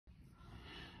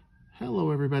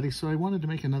Hello everybody. So I wanted to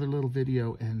make another little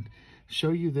video and show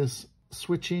you this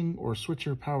switching or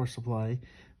switcher power supply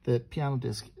that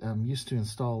PianoDisc used to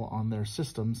install on their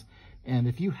systems. And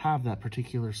if you have that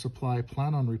particular supply,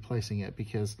 plan on replacing it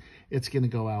because it's going to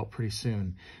go out pretty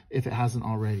soon if it hasn't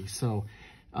already. So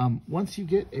once you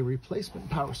get a replacement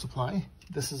power supply,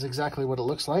 this is exactly what it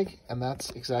looks like, and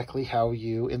that's exactly how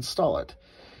you install it.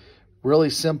 Really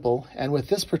simple. And with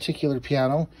this particular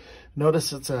piano,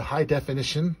 notice it's a high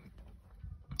definition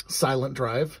silent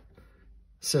drive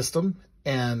system,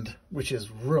 and which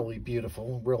is really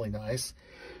beautiful, really nice.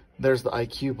 There's the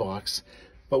IQ box.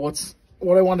 But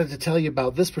what I wanted to tell you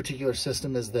about this particular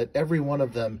system is that every one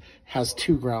of them has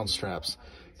two ground straps.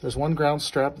 There's one ground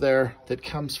strap there that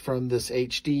comes from this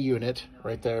HD unit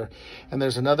right there, and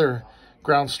there's another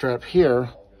ground strap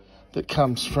here that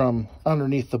comes from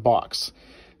underneath the box.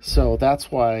 So that's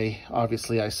why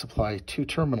obviously I supply two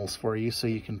terminals for you so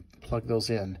you can plug those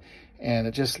in. And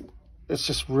it's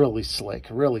just really slick,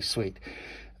 really sweet.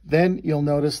 Then you'll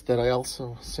notice that I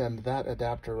also send that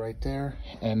adapter right there,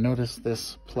 and notice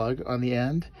this plug on the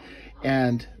end.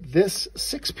 And this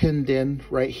 6-pin DIN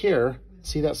right here,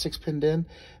 see that 6-pin DIN?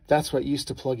 That's what used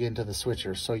to plug into the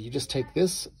switcher. So you just take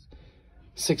this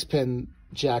 6-pin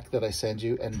jack that I send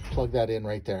you and plug that in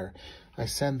right there. I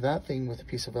send that thing with a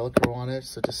piece of Velcro on it,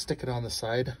 so just stick it on the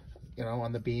side, you know,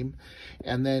 on the beam.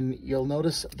 And then you'll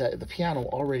notice that the piano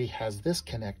already has this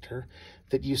connector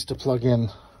that used to plug in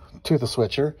to the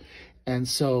switcher. And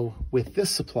so with this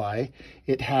supply,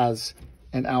 it has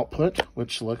an output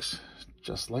which looks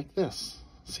just like this.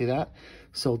 See that?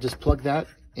 So just plug that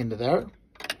into there.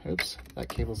 Oops, that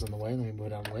cable's in the way. Let me move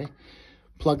it out of the way.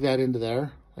 Plug that into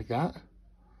there like that.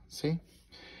 See?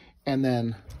 And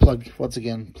then once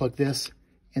again, plug this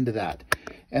into that.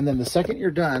 And then the second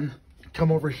you're done,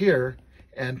 come over here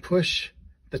and push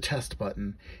the test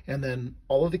button. And then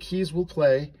all of the keys will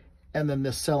play, and then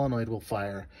this solenoid will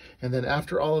fire. And then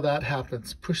after all of that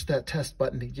happens, push that test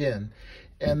button again.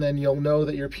 And then you'll know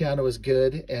that your piano is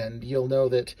good, and you'll know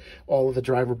that all of the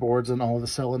driver boards and all of the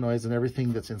solenoids and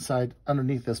everything that's inside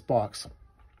underneath this box,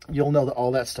 you'll know that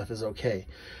all that stuff is okay.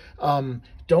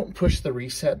 Don't push the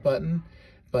reset button.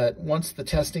 But once the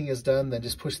testing is done, then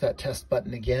just push that test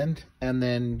button again, and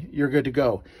then you're good to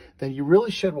go. Then you really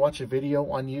should watch a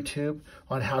video on YouTube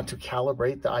on how to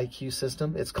calibrate the IQ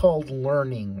system. It's called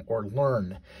learning, or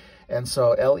learn. And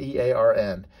so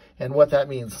L-E-A-R-N. And what that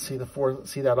means, see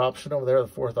that option over there, the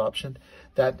fourth option?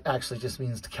 That actually just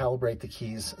means to calibrate the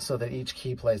keys so that each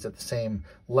key plays at the same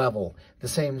level, the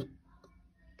same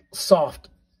soft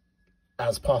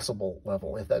as possible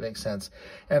level, if that makes sense.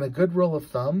 And a good rule of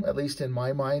thumb, at least in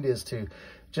my mind, is to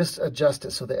just adjust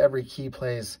it so that every key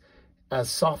plays as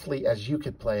softly as you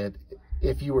could play it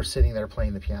if you were sitting there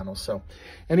playing the piano. So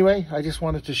anyway, I just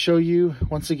wanted to show you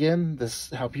once again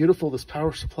how beautiful this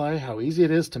power supply, how easy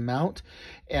it is to mount.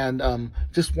 And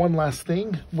just one last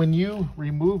thing, when you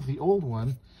remove the old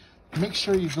one, make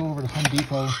sure you go over to Home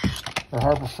Depot or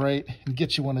Harbor Freight and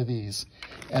get you one of these.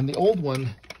 And the old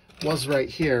one was right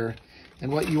here.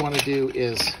 And what you want to do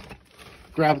is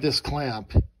grab this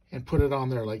clamp and put it on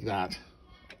there like that.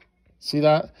 See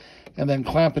that? And then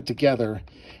clamp it together.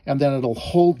 And then it'll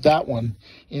hold that one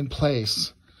in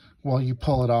place while you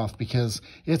pull it off, because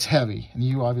it's heavy. And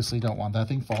you obviously don't want that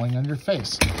thing falling on your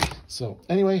face. So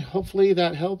anyway, hopefully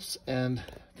that helps. And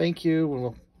thank you. And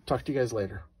we'll talk to you guys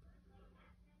later.